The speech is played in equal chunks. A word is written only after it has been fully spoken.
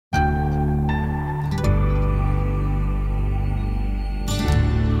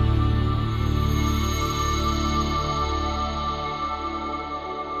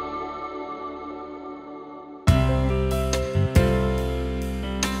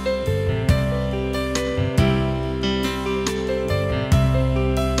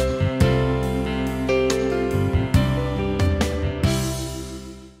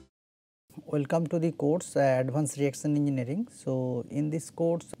welcome to the course Advanced Reaction Engineering. So, in this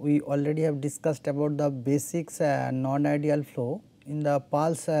course we already have discussed about the basics non-ideal flow. In the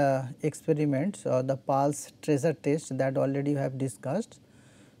pulse experiments or the pulse tracer test, that already we have discussed.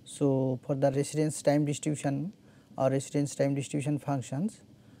 So, for the residence time distribution or residence time distribution functions,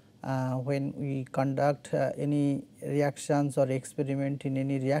 when we conduct any reactions or experiment in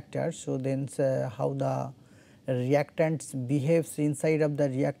any reactor, so then how the reactants behaves inside of the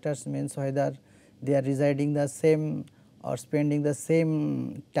reactors, means whether they are residing the same or spending the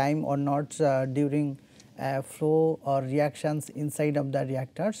same time or not during flow or reactions inside of the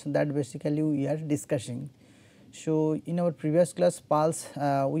reactors, that basically we are discussing. So, in our previous class pulse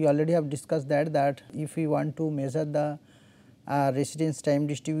we already have discussed that if we want to measure the residence time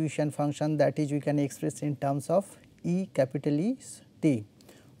distribution function, that is we can express in terms of E capital E T.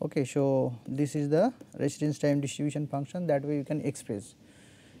 Okay, so this is the residence time distribution function, that way we can express.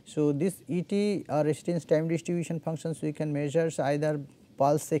 So, this E T or residence time distribution functions we can measure either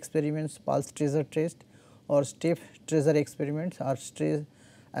pulse experiments, pulse tracer test, or step tracer experiments or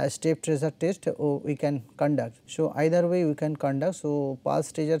step tracer test we can conduct. So, either way we can conduct. So,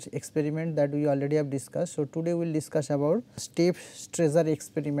 pulse tracer experiment that we already have discussed. So, today we will discuss about step tracer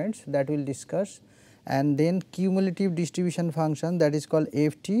experiments, that we will discuss, and then cumulative distribution function, that is called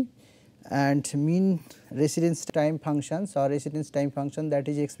FT, and mean residence time functions or residence time function, that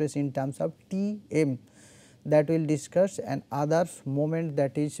is expressed in terms of Tm, that we will discuss, and other moment,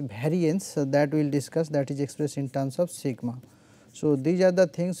 that is variance, so that we will discuss, that is expressed in terms of sigma. So, these are the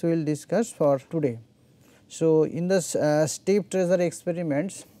things we will discuss for today. So, in the step tracer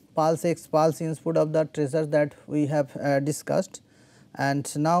experiments, pulse input of the tracer that we have discussed,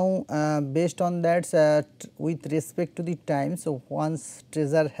 and now based on that with respect to the time. So, once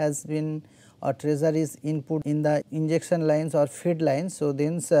tracer has been or tracer is input in the injection lines or feed lines. So,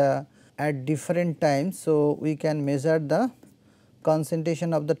 then at different times, so we can measure the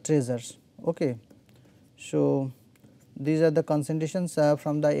concentration of the tracers. Okay. So, these are the concentrations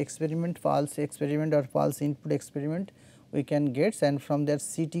from the experiment, pulse experiment or pulse input experiment we can get, and from their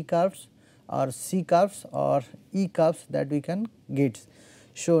CT curves or C curves or E curves that we can get.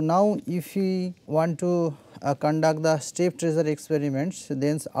 So, now if we want to conduct the step tracer experiments,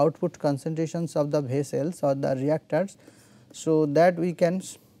 then output concentrations of the vessels or the reactors, so that we can.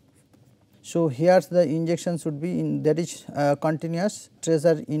 So, here the injections would be in, that is continuous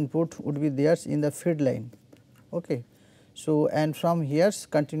tracer input would be there in the feed line. Okay. So, and from here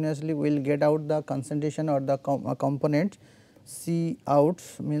continuously we will get out the concentration or the component C out,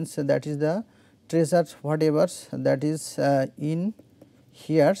 means that is the tracer whatever that is in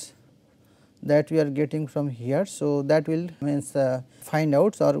here, that we are getting from here. So, that will means find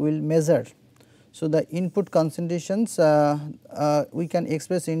out or will measure. So, the input concentrations we can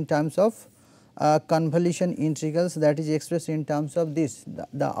express in terms of convolution integrals, that is expressed in terms of this,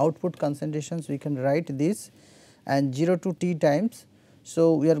 the output concentrations we can write this, and 0 to t times.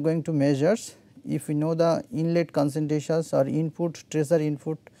 So, we are going to measure, if we know the inlet concentrations or input tracer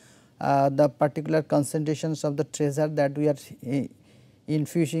input, the particular concentrations of the tracer that we are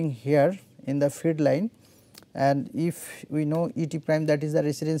infusing here in the feed line, and if we know E t prime, that is the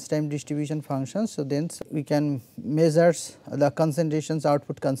residence time distribution function. So, then we can measure the concentrations,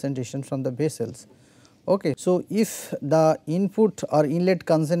 output concentration from the vessels. Okay. So, if the input or inlet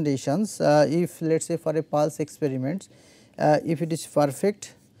concentrations, if let us say for a pulse experiment, if it is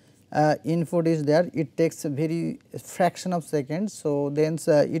perfect, input is there, it takes a very fraction of seconds. So, then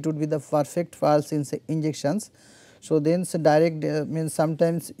it would be the perfect pulse injections. So, then direct means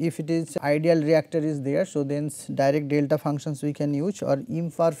sometimes if it is ideal reactor is there. So, then direct delta functions we can use, or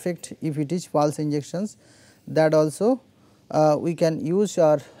imperfect if it is pulse injections, that also we can use,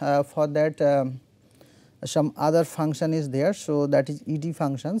 or for that some other function is there. So, that is E t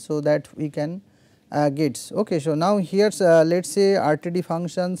function, so that we can get. Okay. So, now here let us say RTD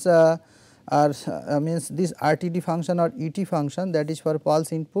functions are means this RTD function or E t function, that is for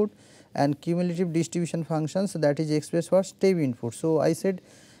pulse input, and cumulative distribution functions, that is expressed for step input. So, I said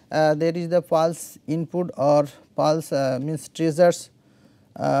there is the pulse input or pulse means tracers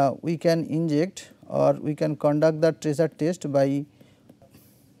we can inject, or we can conduct the tracer test by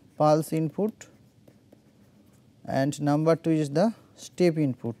pulse input, and number 2 is the step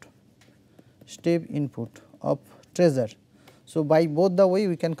input of tracer. So, by both the way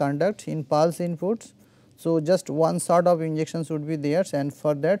we can conduct in pulse inputs. So, just one sort of injections would be there, and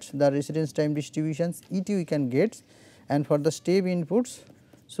for that the residence time distributions E t we can get, and for the step inputs,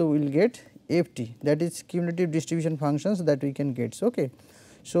 so we will get F t, that is cumulative distribution functions that we can get. Okay.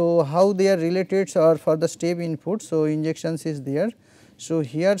 So, how they are related, or for the step input, so injections is there. So,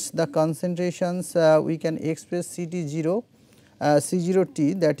 here's the concentrations we can express CT0 C0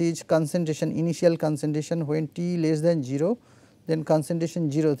 t, that is concentration, initial concentration when t less than 0, then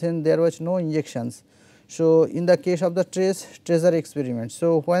concentration 0, then there was no injections. So, in the case of the tracer experiment.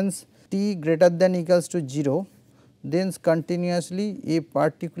 So, once t greater than equals to 0, then continuously a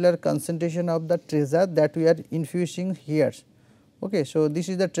particular concentration of the tracer that we are infusing here. Okay. So, this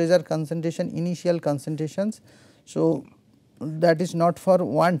is the tracer concentration, initial concentrations. So, that is not for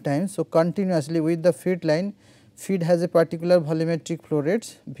one time. So, continuously with the feed line, feed has a particular volumetric flow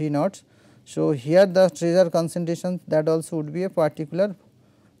rate V naught. So, here the tracer concentration that also would be a particular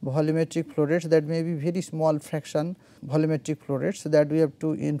volumetric flow rate, that may be very small fraction volumetric flow rate. So, that we have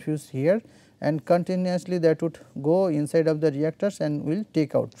to infuse here, and continuously that would go inside of the reactors and will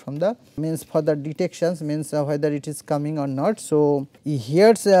take out from the means for the detections, means whether it is coming or not. So,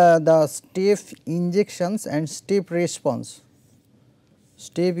 here is the step injections and step response.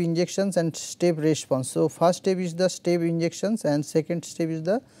 Step injections and step response. So, first step is the step injections and second step is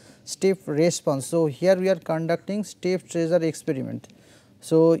the step response. So, here we are conducting step tracer experiment.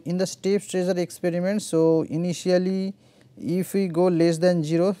 So, in the step tracer experiment, so initially if we go less than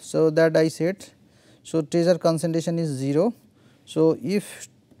 0, so that I said, so tracer concentration is 0. So, if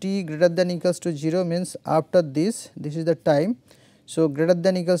t greater than equals to 0 means after this is the time. So, greater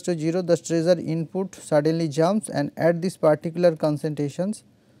than equals to 0, the tracer input suddenly jumps and at this particular concentrations.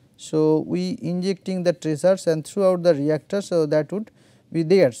 So, we injecting the tracers and throughout the reactor, so that would be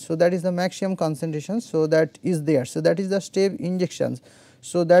there. So, that is the maximum concentration. So, that is there. So, that is the step injections.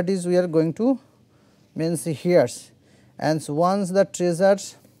 So, that is we are going to means here, and so once the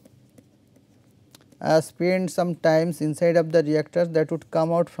tracers spend some times inside of the reactors, that would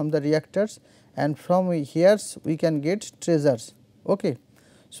come out from the reactors, and from here we can get tracers. Okay.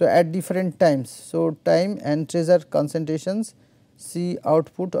 So, at different times. So, time and tracer concentrations, C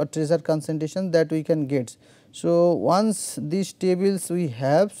output or tracer concentration that we can get. So, once these tables we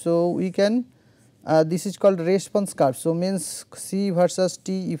have, so we can this is called response curve. So, means C versus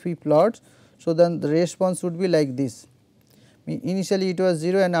T if we plot, so then the response would be like this. Initially it was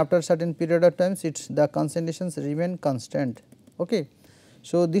 0 and after a certain period of times the concentrations remain constant. Okay.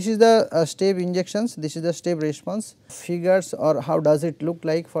 So, this is the step injections, this is the step response figures, or how does it look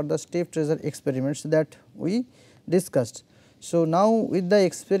like for the step tracer experiments that we discussed. So, now with the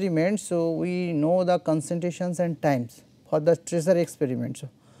experiment, so we know the concentrations and times for the tracer experiments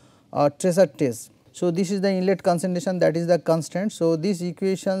or tracer test. So, this is the inlet concentration, that is the constant. So, these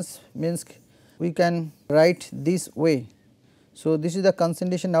equations means we can write this way. So, this is the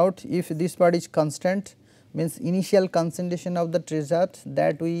concentration out, if this part is constant means initial concentration of the tracer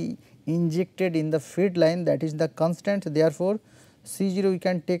that we injected in the feed line, that is the constant. Therefore, C0 we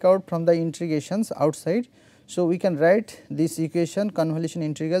can take out from the integrations outside. So, we can write this equation convolution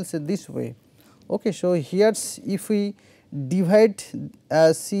integrals this way. Okay. So, here if we divide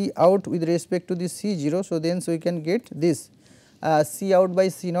C out with respect to the C0, so then we can get this C out by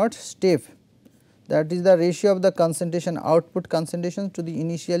C naught step, that is the ratio of the concentration output concentration to the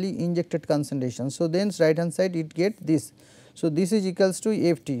initially injected concentration. So, then right hand side it get this. So, this is equals to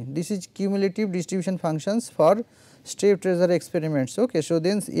Ft, this is cumulative distribution functions for step tracer experiments. Okay. So,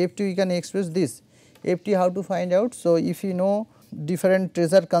 then Ft we can express this. Ft how to find out? So, if you know different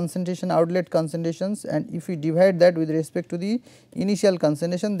tracer concentration, outlet concentrations, and if we divide that with respect to the initial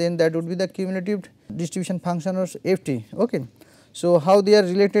concentration, then that would be the cumulative distribution function of Ft. Okay. So, how they are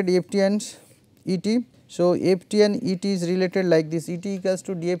related, Ft and Et? So, Ft and Et is related like this, Et equals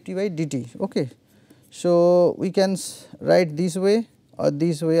to dFt by dt. Okay. So, we can write this way or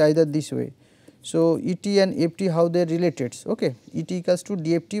this way, either this way. So, Et and Ft how they are related? Okay. Et equals to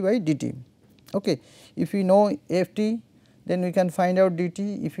dFt by dt. Okay. If we know Ft, then we can find out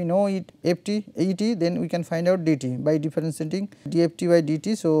dt. If we know Ft, Et, then we can find out dt by differentiating dFt by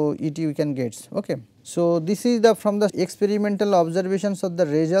dt. So, Et we can get. Okay. So, this is the from the experimental observations of the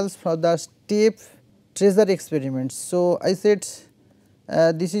results for the step tracer experiments. So, I said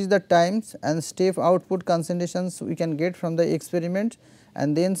this is the times and step output concentrations we can get from the experiment,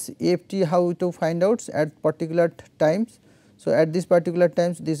 and then Ft how to find out at particular times. So, at this particular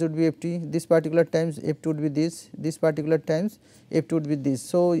times this would be Ft, this particular times Ft would be this particular times Ft would be this.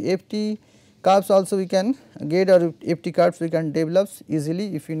 So, Ft curves also we can get, or Ft curves we can develop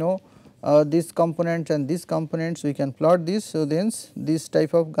easily if you know this component and this components we can plot this. So, then this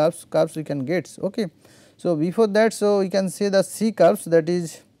type of curves we can get. Okay. So, before that, so we can say the C curves, that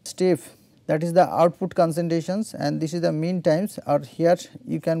is step, that is the output concentrations, and this is the mean times, or here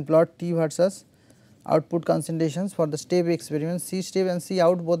you can plot T versus output concentrations for the step experiment. C step and C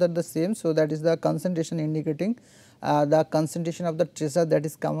out both are the same. So, that is the concentration indicating the concentration of the treasure that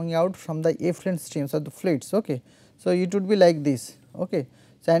is coming out from the effluent streams of the fluids. Okay. So, it would be like this. Okay.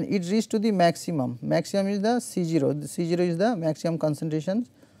 So, and it reached to the maximum is the C0, the C0 is the maximum concentration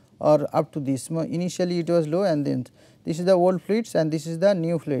or up to this. Initially it was low, and then this is the old fluids and this is the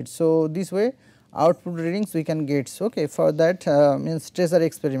new fluids. So, this way output readings we can get. Okay, for that means treasure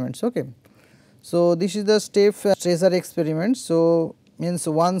experiments. Okay. So, this is the step treasure experiment. So, means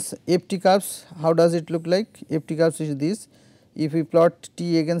once FT curves, how does it look like? FT curves is this. If we plot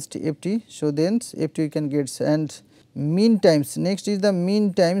T against FT, so then FT we can get, and mean times. Next is the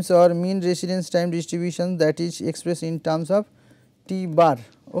mean times or mean residence time distribution, that is expressed in terms of T bar.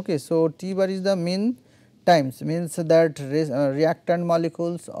 Okay. So, T bar is the mean times, means that reactant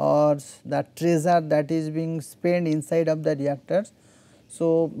molecules or the treasure that is being spent inside of the reactors.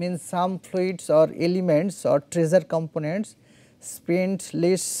 So, means some fluids or elements or treasure components spent,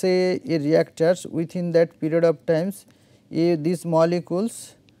 let us say a reactors, within that period of times these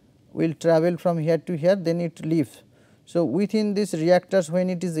molecules will travel from here to here, then it leaves. So, within this reactors when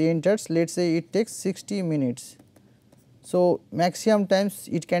it is enters, let us say it takes 60 minutes. So, maximum times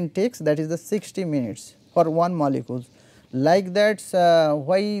it can take, that is the 60 minutes for one molecule. Like that,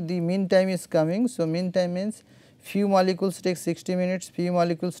 why the mean time is coming? So, mean time means few molecules take 60 minutes, few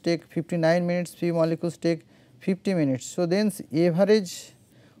molecules take 59 minutes, few molecules take 50 minutes. So, then average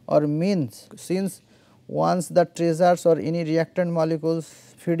or means, since once the treasures or any reactant molecules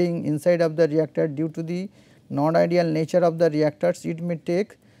feeding inside of the reactor, due to the non-ideal nature of the reactors, it may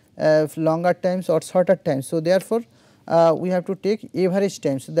take longer times or shorter times. So, therefore, we have to take average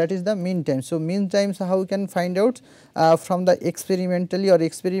time. So, that is the mean time. So, mean times how we can find out from the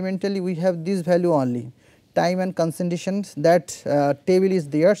experimentally we have this value only, time and concentrations, that table is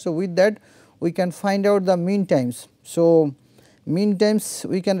there. So, with that we can find out the mean times. So, mean times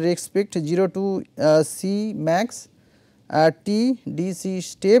we can expect 0 to C max T dC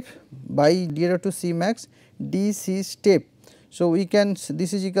step by 0 to C max dC step. So, we can,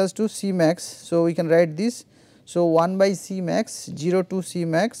 this is equals to C max. So, we can write this. So, 1 by C max 0 to C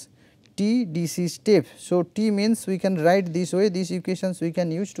max T dC step. So, T means we can write this way, these equations we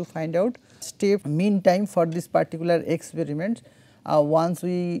can use to find out step mean time for this particular experiment once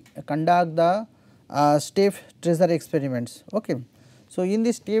we conduct the step treasure experiments. Okay. So, in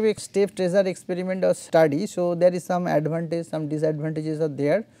this step treasure experiment or study, so there is some advantage, some disadvantages are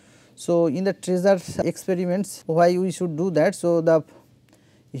there. So, in the treasure experiments, why we should do that? So, the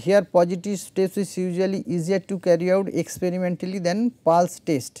here positive steps is usually easier to carry out experimentally than pulse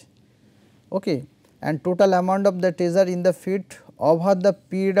test. Okay. And total amount of the treasure in the feed over the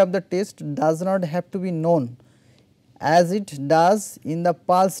period of the test does not have to be known as it does in the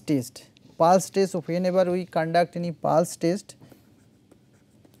pulse test. Pulse test, whenever we conduct any pulse test,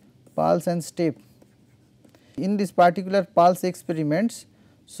 pulse and step, in this particular pulse experiments,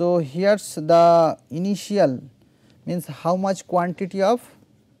 so here's the initial means how much quantity of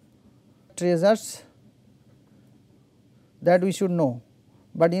treasures that we should know,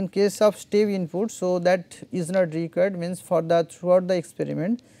 but in case of step input, so that is not required, means for the throughout the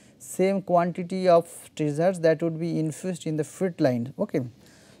experiment same quantity of treasures that would be infused in the feed line. Okay.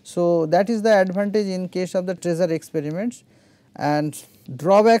 So, that is the advantage in case of the treasure experiments, and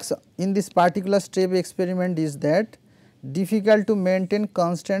drawbacks in this particular step experiment is that difficult to maintain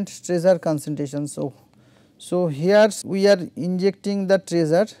constant treasure concentration. So, here we are injecting the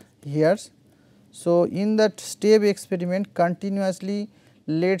treasure here. So, in that step experiment continuously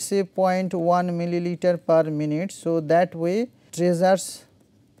let us say 0.1 milliliter per minute. So, that way treasures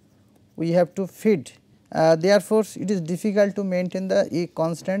we have to feed. Therefore, it is difficult to maintain a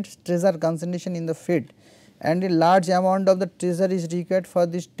constant treasure concentration in the feed, and a large amount of the treasure is required for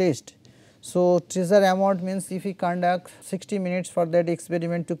this test. So, treasure amount means if we conduct 60 minutes for that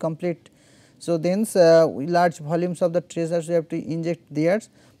experiment to complete. So, then large volumes of the treasures we have to inject there,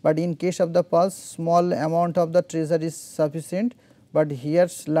 but in case of the pulse small amount of the treasure is sufficient, but here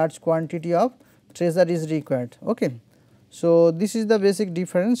large quantity of treasure is required. Okay. So, this is the basic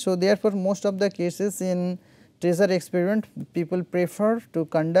difference. So, therefore, most of the cases in treasure experiment people prefer to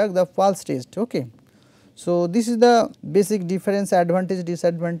conduct the pulse test. Okay. So, this is the basic difference, advantage,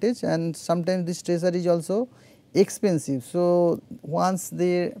 disadvantage, and sometimes this treasure is also expensive. So, once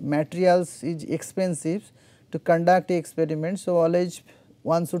the materials is expensive to conduct a experiment, so always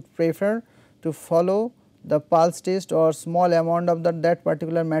one should prefer to follow the pulse test, or small amount of that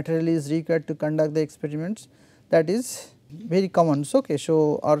particular material is required to conduct the experiments, that is very common. So, okay.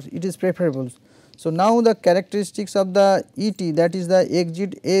 So, or it is preferable. So, now the characteristics of the ET, that is the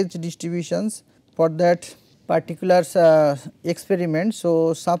exit edge distributions, for that particular experiment.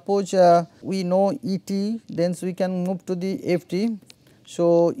 So, suppose we know E t, then we can move to the F t.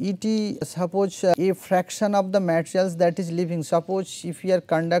 So, E t, suppose a fraction of the materials that is leaving, suppose if we are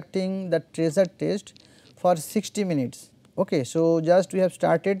conducting the tracer test for 60 minutes. Okay. So, just we have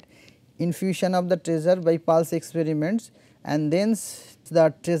started infusion of the tracer by pulse experiments, and then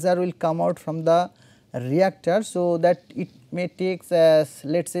the tracer will come out from the reactor. So, that it may take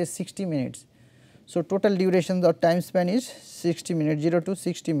let us say 60 minutes. So, total duration or time span is 60 minutes, 0 to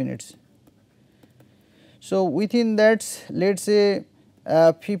 60 minutes. So, within that let us say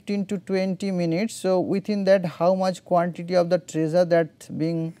 15 to 20 minutes. So, within that how much quantity of the tracer that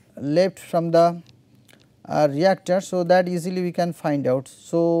being left from the reactor. So, that easily we can find out.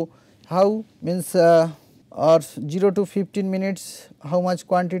 So, how means or 0 to 15 minutes how much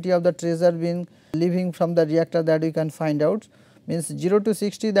quantity of the tracer being leaving from the reactor, that we can find out, means 0 to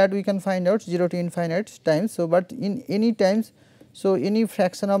 60 that we can find out, 0 to infinite times. So, but in any times, so any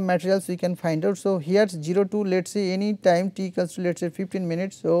fraction of materials we can find out. So, here 0 to let us say any time t equals to let us say 15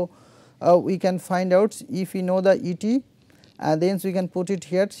 minutes. So, we can find out if we know the E t, then we can put it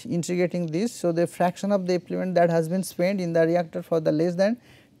here integrating this. So, the fraction of the effluent that has been spent in the reactor for the less than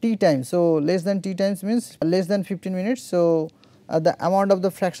t times. So, less than t times means less than 15 minutes. So, the amount of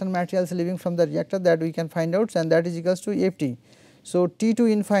the fraction materials leaving from the reactor that we can find out, and that is equals to F t. So, t to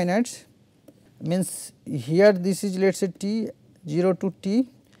infinite means here this is let us say t 0 to t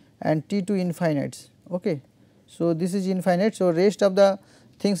and t to infinite. Okay. So, this is infinite. So, rest of the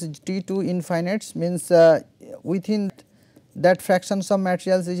things t to infinite means within that fractions of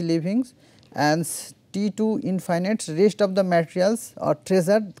materials is leaving, and t to infinite rest of the materials or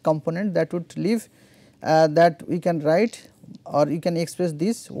tracer component that would leave, that we can write or you can express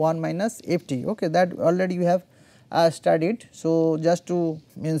this 1 minus F t. Okay, that already we have studied. So, just to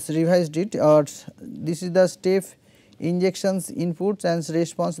means revised it, or this is the step injections inputs and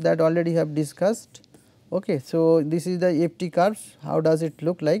response that already have discussed. Okay. So, this is the F t curves, how does it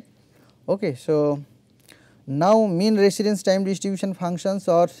look like. Okay. So, now mean residence time distribution functions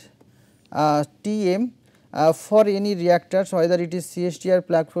or Tm for any reactors, whether it is CST or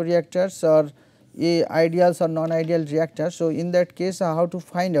plug flow reactors or ideals or non-ideal reactors. So, in that case how to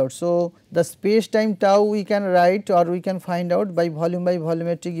find out. So, the space time tau we can write or we can find out by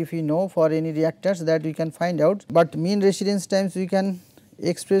volumetric, if we know for any reactors that we can find out, but mean residence times we can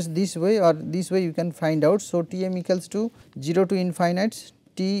express this way or this way you can find out. So, Tm equals to 0 to infinite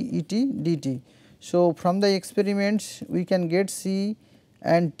T E t dt. So, from the experiments we can get C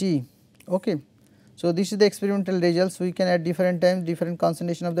and T. Okay. So, this is the experimental results. We can at different times different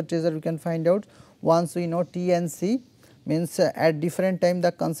concentration of the tracer we can find out. Once we know T and C, means at different time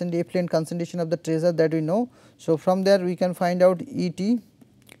the effluent concentration of the tracer that we know. So, from there we can find out E t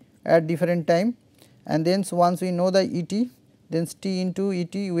at different time, and then so once we know the E t, then T into E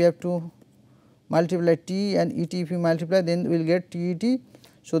t we have to multiply T and E t, if we multiply then we will get T E t.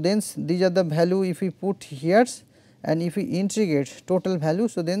 So, then these are the value if we put here, and if we integrate total value.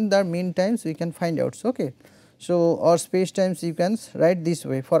 So, then the mean times we can find out. Okay. So, or space times you can write this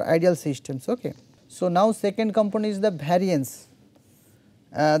way for ideal systems. Okay. So, now second component is the variance,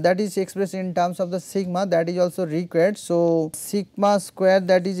 that is expressed in terms of the sigma, that is also required. So, sigma square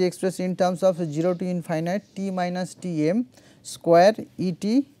that is expressed in terms of 0 to infinite t minus T m square E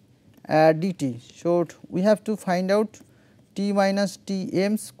t dt. So, we have to find out t minus T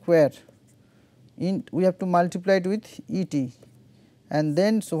m square, we have to multiply it with E t, and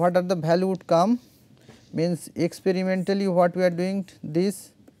then so what are the value would come, means experimentally what we are doing,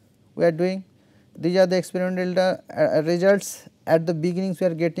 this we are doing, these are the experimental results at the beginnings we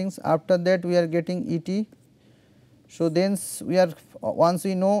are getting, after that we are getting E t. So, then we are once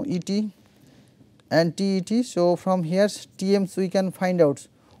we know E t and T E t. So, from here T m we can find out,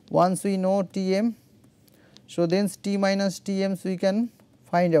 once we know T m. So, then T minus T m we can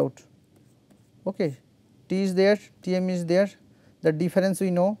find out. Okay. T is there, T m is there, the difference we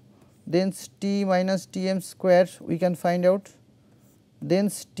know, then T minus T m square we can find out,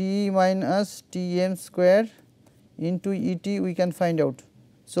 then T minus T m square into E t we can find out.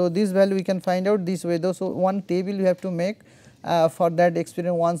 So, this value we can find out this way though. So, one table we have to make for that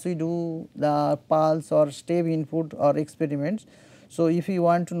experiment once we do the pulse or step input or experiments. So, if you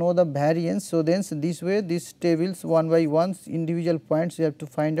want to know the variance, so then this way these tables one by one individual points we have to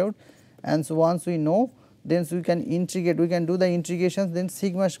find out, and so once we know, then we can integrate, we can do the integrations, then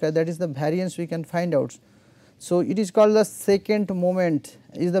sigma square, that is the variance we can find out. So, it is called the second moment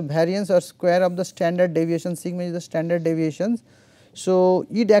is the variance or square of the standard deviation, sigma is the standard deviations. So,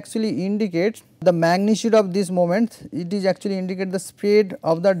 it actually indicates the magnitude of this moment, it is actually indicate the spread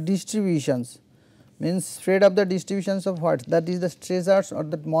of the distributions, means spread of the distributions of what, that is the stressors or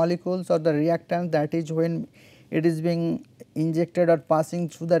the molecules or the reactant, that is when it is being injected or passing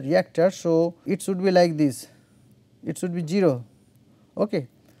through the reactor. So, it should be like this, it should be 0. Okay.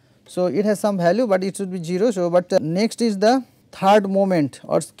 So, it has some value, but it should be 0. So, but next is the third moment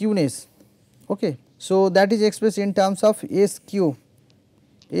or skewness. Okay. So, that is expressed in terms of SQ,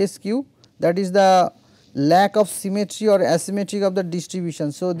 that is the lack of symmetry or asymmetry of the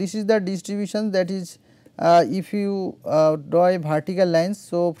distribution. So, this is the distribution, that is if you draw a vertical lines.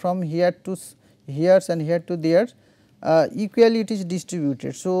 So, from here to here and here to there, equally it is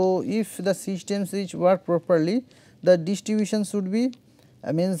distributed. So, if the systems which work properly, the distribution should be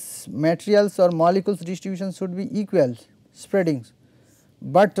means materials or molecules distribution should be equal spreading.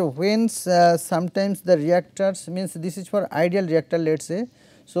 But when sometimes the reactors, means this is for ideal reactor, let us say.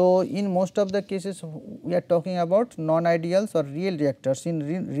 So, in most of the cases we are talking about non-ideals or real reactors.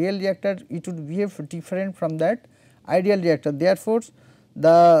 In real reactor it would behave different from that ideal reactor. Therefore,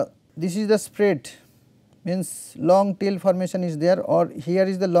 this is the spread, means long tail formation is there, or here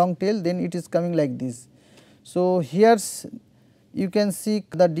is the long tail, then it is coming like this. So, here you can see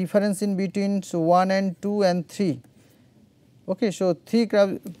the difference in between 1 and 2 and 3. Okay. So, 3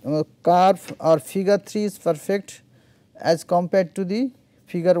 curve or figure 3 is perfect as compared to the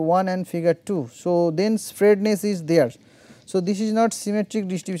figure 1 and figure 2. So, then spreadness is there. So, this is not symmetric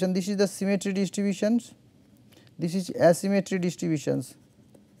distribution, this is the symmetry distributions, this is asymmetry distributions.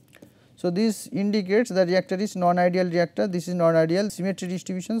 So, this indicates the reactor is non-ideal reactor, this is non-ideal. Symmetry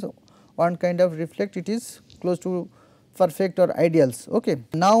distributions one kind of reflect, it is close to perfect or ideals. Okay.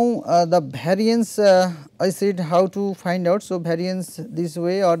 Now, the variance I said how to find out. So, variance this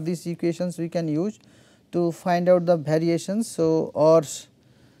way, or these equations we can use to find out the variations. So, or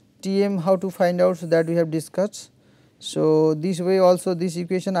Tm how to find out, so that we have discussed. So, this way also this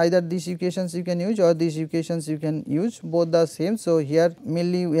equation, either these equations you can use or these equations you can use, both the same. So, here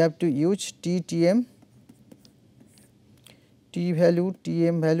mainly we have to use Tm, T value,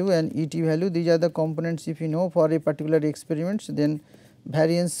 Tm value and Et value, these are the components if you know for a particular experiment, then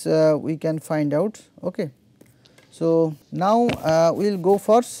variance we can find out. Okay. So, now we will go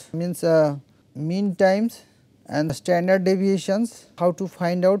for means mean times and standard deviations, how to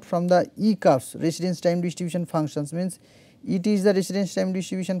find out from the E curves, residence time distribution functions, means Et is the residence time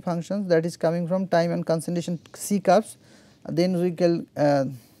distribution functions that is coming from time and concentration C curves. Then we can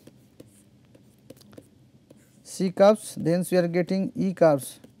C curves, then we are getting E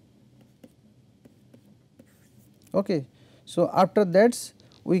curves. Okay. So, after that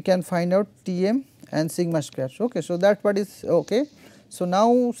we can find out Tm and sigma square. Okay. So, that part is okay. So,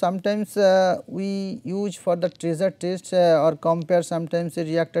 now sometimes we use for the tracer test or compare sometimes a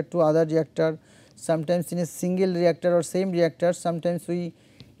reactor to other reactor, sometimes in a single reactor or same reactor, sometimes we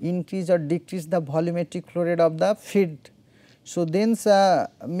increase or decrease the volumetric flow rate of the feed. So, then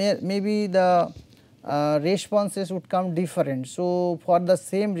maybe the responses would come different. So, for the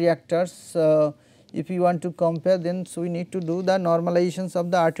same reactors if you want to compare, then so we need to do the normalizations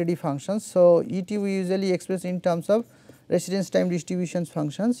of the RTD functions. So, Et we usually express in terms of residence time distributions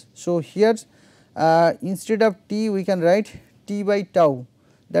functions. So, here instead of T we can write T by tau,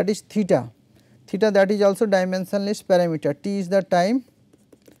 that is theta, that is also dimensionless parameter. T is the time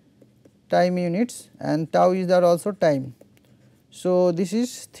units and tau is there also time. So, this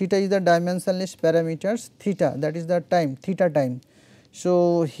is theta is the dimensionless parameters, theta that is the time, theta time.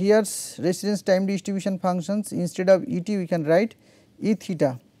 So, here's residence time distribution functions, instead of Et we can write E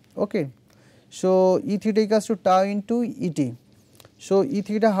theta. Okay. So, E theta equals to tau into Et. So, E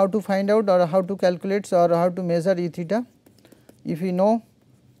theta how to find out or how to calculate or how to measure E theta? If we know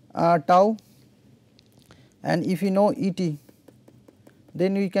tau and if we know Et,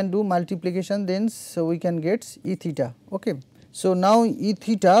 then we can do multiplication, then so we can get E theta. Okay. So, now E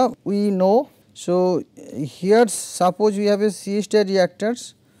theta we know. So, here suppose we have a C star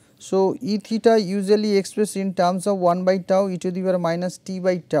reactors. So, E theta usually expressed in terms of 1 by tau e to the power minus T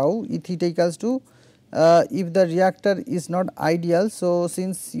by tau, E theta equals to if the reactor is not ideal. So,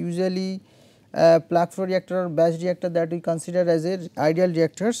 since usually plug flow reactor or batch reactor that we consider as a ideal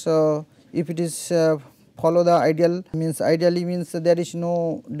reactor. So, if it is follow the ideal, means ideally means there is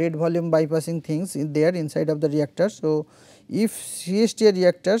no dead volume bypassing things in there inside of the reactor. So, if CST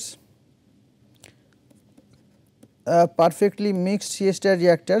reactors perfectly mixed CST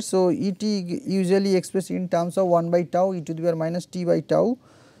reactor. So, Et usually expressed in terms of 1 by tau e to the power minus T by tau.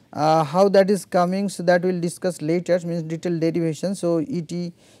 How that is coming, so that we will discuss later, means detailed derivation. So,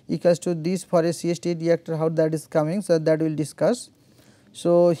 Et equals to this for a CST reactor, how that is coming, so that we will discuss.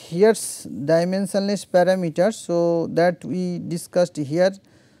 So, here's dimensionless parameters. So, that we discussed here.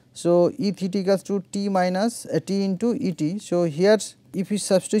 So, E theta equals to t minus t into E t. So, here if we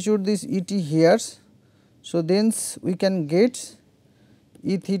substitute this E t here, so then we can get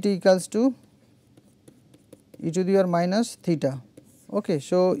E theta equals to e to the power minus theta. Okay.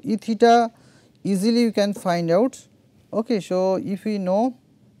 So, E theta easily we can find out. Okay. So, if we know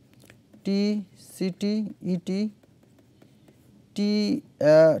t c t e t t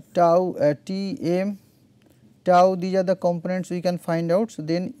tau t m tau, these are the components we can find out. So,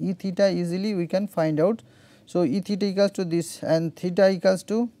 then E theta easily we can find out. So, E theta equals to this and theta equals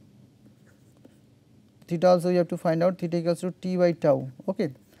to theta also we have to find out, theta equals to t by tau.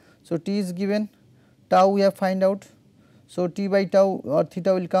 Okay. So, t is given, tau we have find out. So, t by tau or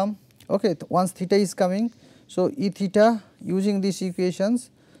theta will come. Okay. Once theta is coming, so E theta using these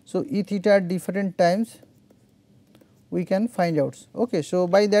equations. So, E theta at different times we can find out. Okay. So,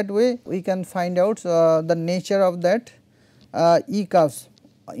 by that way we can find out the nature of that E curves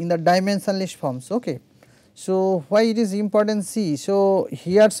in the dimensionless forms. Okay. So, why it is important, see. So,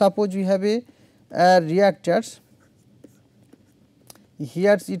 here suppose we have a reactors,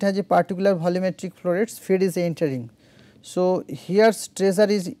 here it has a particular volumetric flow rate, feed is entering. So, here tracer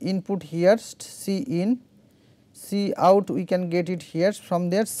is input here, C in, C out we can get it here, from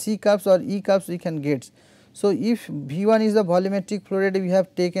there C curves or E curves we can get. So, if V1 is the volumetric flow rate we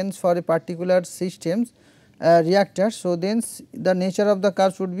have taken for a particular systems reactor, so then the nature of the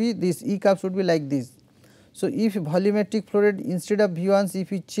curves would be this, E curves would be like this. So, if volumetric flow rate instead of V1,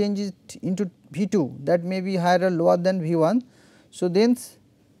 if we change it into V2, that may be higher or lower than V1. So, then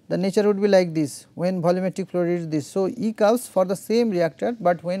the nature would be like this when volumetric flow rate is this. So, E curves for the same reactor,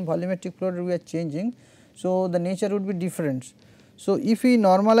 but when volumetric flow rate we are changing, so the nature would be different. So, if we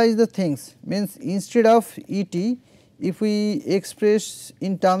normalize the things, means instead of E t, if we express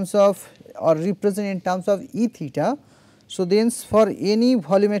in terms of or represent in terms of E theta, so then for any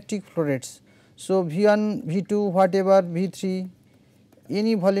volumetric flow rates, so V1, V2, whatever, V3,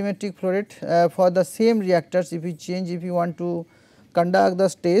 any volumetric flow rate for the same reactors, if we change, if we want to conduct the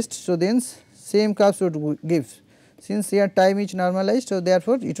test, so then same curves would give. Since here time is normalized, so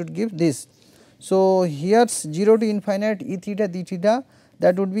therefore it would give this. So, here 0 to infinite E theta d theta,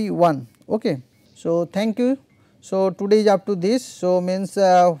 that would be 1. Okay. So, thank you. So, today is up to this. So, means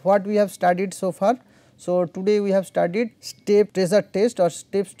what we have studied so far. So, today we have studied step tracer test or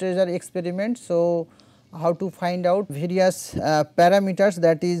step tracer experiment. So, how to find out various parameters,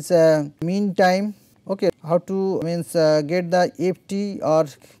 that is mean time. Okay. How to means get the FT or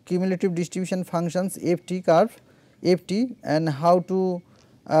cumulative distribution functions FT curve FT, and how to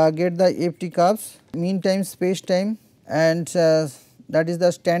get the FT curves, mean time, space time, and that is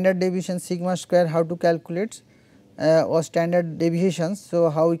the standard deviation sigma square, how to calculate or standard deviations. So,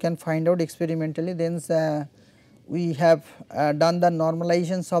 how we can find out experimentally. Then we have done the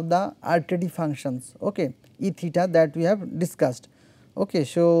normalizations of the RTD functions, okay, E theta, that we have discussed. Okay.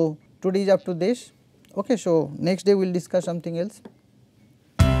 So, today is up to this. Okay. So, next day we will discuss something else.